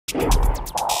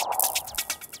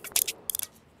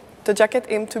the jacket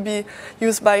aimed to be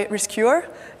used by rescuer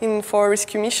for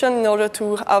rescue mission in order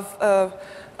to have a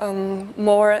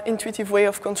more intuitive way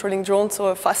of controlling drones, so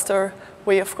a faster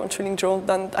way of controlling drones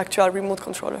than actual remote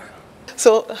controller.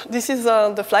 So this is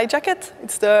the FlyJacket.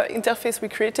 It's the interface we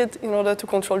created in order to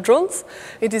control drones.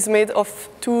 It is made of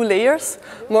 2 layers,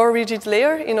 more rigid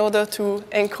layer in order to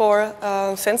anchor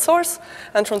sensors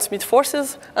and transmit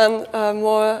forces, and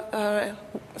more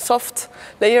soft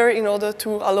layer in order to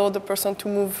allow the person to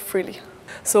move freely.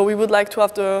 So we would like to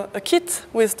have a kit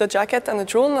with the jacket and the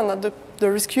drone, and that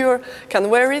the rescuer can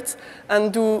wear it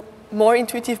and do more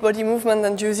intuitive body movement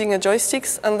than using a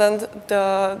joysticks, and then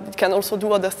it can also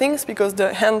do other things because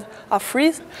the hands are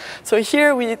free. So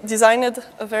here we designed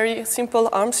a very simple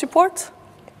arm support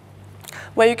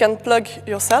where you can plug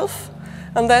yourself,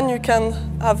 and then you can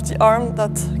have the arm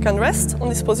that can rest on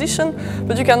this position,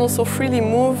 but you can also freely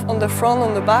move on the front,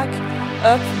 on the back,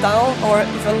 up, down, or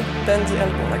even bend the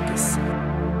elbow like this.